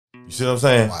You see what I'm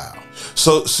saying? Wow.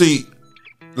 So see,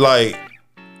 like,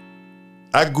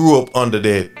 I grew up under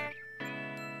that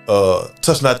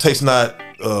touch not, taste not,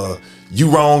 you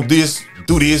wrong this,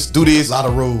 do this, do this. A lot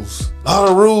of rules.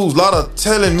 A lot of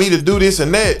telling me to do this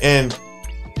and that. And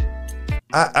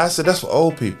I said, that's for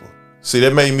old people. See,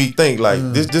 that made me think like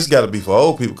this got to be for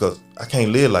old people because I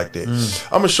can't live like that.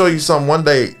 I'm gonna show you something. One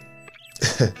day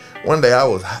I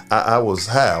was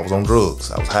high. I was on drugs.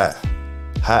 I was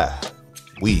high,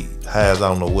 weed, high as I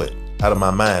don't know what, out of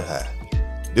my mind high.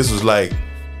 This was like,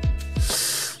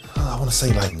 I want to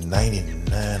say like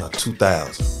 99 or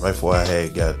 2000, right before I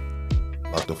had got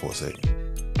locked up for a second.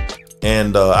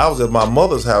 And I was at my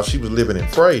mother's house. She was living in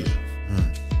Fraser.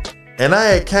 And I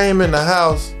had came in the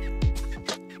house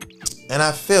and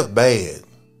I felt bad.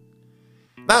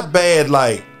 Not bad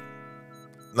like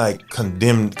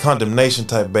condemnation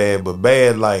type bad, but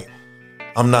bad like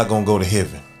I'm not gonna go to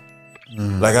heaven.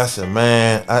 Like I said,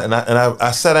 man,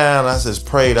 I sat down and I just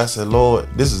prayed. I said, Lord,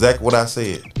 this is exactly what I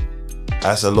said.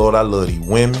 I said, Lord, I love these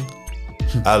women.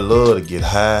 I love to get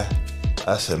high.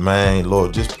 I said, man,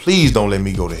 Lord, just please don't let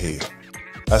me go to hell.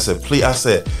 I said, please. I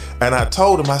said, and I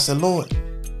told him, I said, Lord,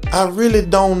 I really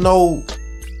don't know.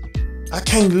 I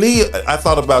can't live. I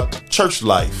thought about church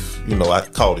life. You know, I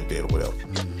called it that or whatever.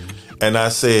 And I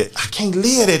said, I can't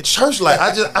live that church life.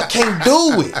 I can't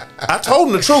do it. I told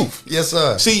him the truth. Yes,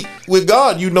 sir. See, with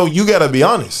God, you know, you gotta be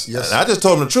honest. Yes. And I just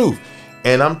told him the truth.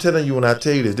 And I'm telling you, when I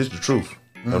tell you this is the truth.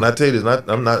 When I tell you this, I'm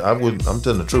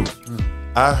telling the truth.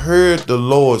 I heard the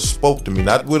Lord spoke to me,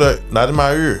 not in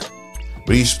my ear,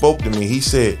 but he spoke to me. He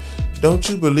said, don't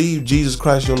you believe Jesus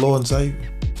Christ your Lord and Savior?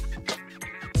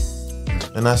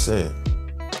 And I said,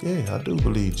 yeah, I do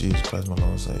believe Jesus Christ my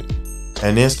Lord and Savior.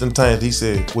 And instantaneously he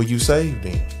said, well, you saved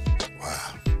then.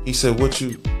 Wow. He said, why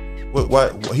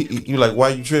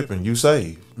you tripping? You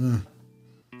saved. And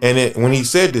when he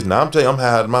said this, now I'm telling you, I'm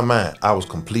high out of my mind. I was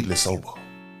completely sober.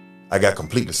 I got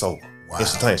completely sober. Wow.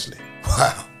 Instantaneously.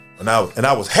 Wow. And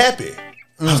I was happy.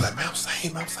 I was like, man, I'm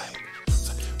saved.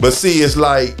 But see, it's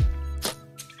like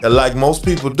most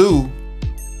people do,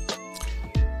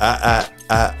 I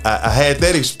had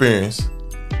that experience,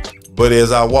 but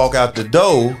as I walk out the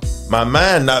door, my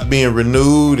mind not being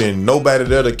renewed and nobody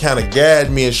there to kind of guide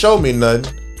me and show me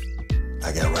nothing,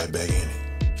 I got right back in it.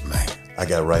 Man, I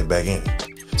got right back in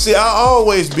it. See, I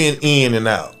always been in and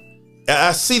out. And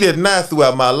I see that now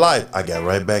throughout my life, I got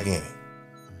right back in it.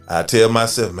 I tell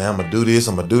myself, man, I'm going to do this,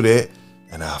 I'm going to do that,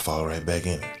 and I fall right back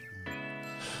in it.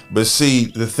 But see,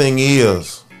 the thing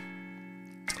is,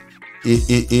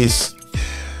 it's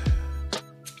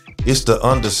the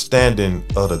understanding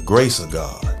of the grace of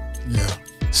God. Yeah.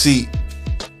 See,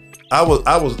 I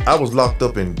was locked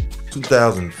up in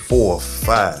 2004 or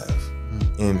 5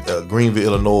 in Greenville,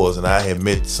 Illinois, and I had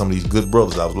met some of these good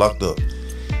brothers. I was locked up.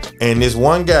 And this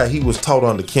one guy, he was taught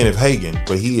under Kenneth Hagin,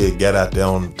 but he had got out there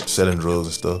on selling drugs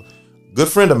and stuff. Good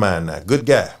friend of mine now, good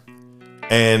guy.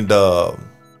 And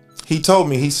he told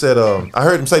me, he said, I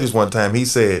heard him say this one time, he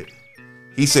said,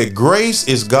 grace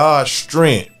is God's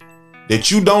strength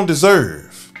that you don't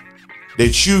deserve,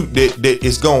 it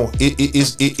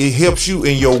helps you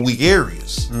in your weak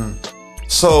areas.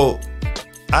 So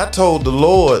I told the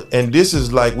Lord, and this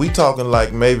is like, we talking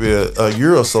like maybe a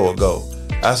year or so ago,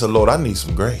 I said, Lord, I need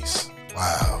some grace.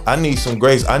 Wow. I need some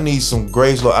grace. I need some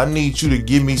grace, Lord. I need you to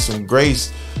give me some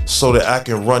grace so that I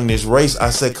can run this race.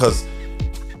 I said, cause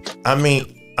I mean,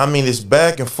 it's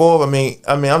back and forth. I mean,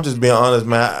 I'm just being honest,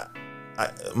 man.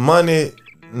 Money,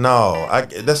 no,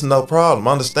 that's no problem.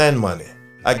 I understand money.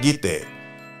 I get that.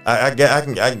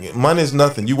 Money is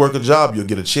nothing. You work a job, you'll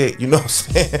get a check. You know what I'm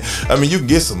saying? I mean, you can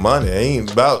get some money. It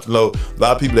ain't about, a lot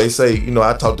of people, they say,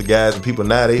 I talk to guys and people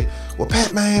now, well,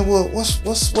 Pat, man, well,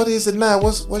 what is it now?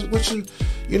 What you,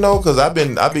 cause I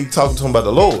be talking to them about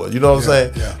the Lord. You know what I'm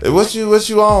saying? Yeah. What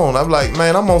you on? I'm like,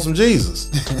 man, I'm on some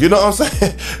Jesus. You know what I'm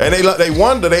saying? And they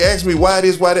wonder, they ask me why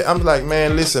this, why that. I'm like,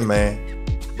 man, listen, man,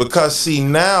 because see,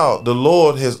 now the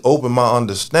Lord has opened my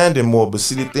understanding more. But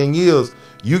see, the thing is,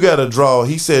 you got to draw,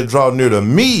 he said, draw near to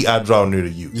me, I draw near to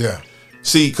you. Yeah.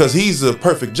 See, because he's a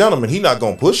perfect gentleman. He not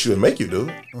going to push you and make you do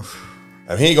it.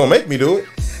 I mean, he ain't going to make me do it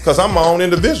because I'm my own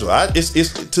individual.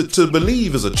 It's to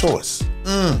believe is a choice.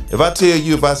 If I tell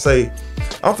you, if I say,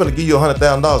 I'm finna give you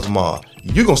 $100,000 tomorrow,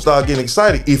 you're going to start getting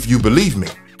excited if you believe me,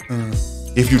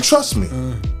 if you trust me.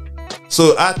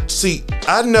 So I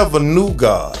never knew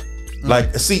God.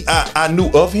 Like, see, I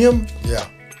knew of him. Yeah.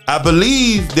 I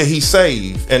believe that he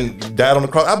saved and died on the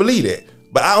cross. I believe that.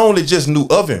 But I only just knew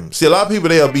of him. See, a lot of people,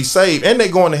 they'll be saved and they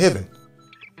going to heaven.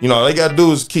 All they got to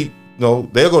do is keep,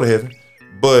 they'll go to heaven.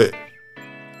 But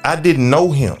I didn't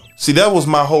know him. See, that was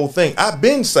my whole thing. I've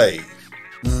been saved.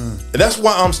 And that's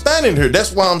why I'm standing here.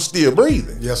 That's why I'm still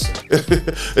breathing. Yes, sir.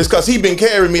 It's because he been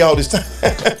carrying me all this time.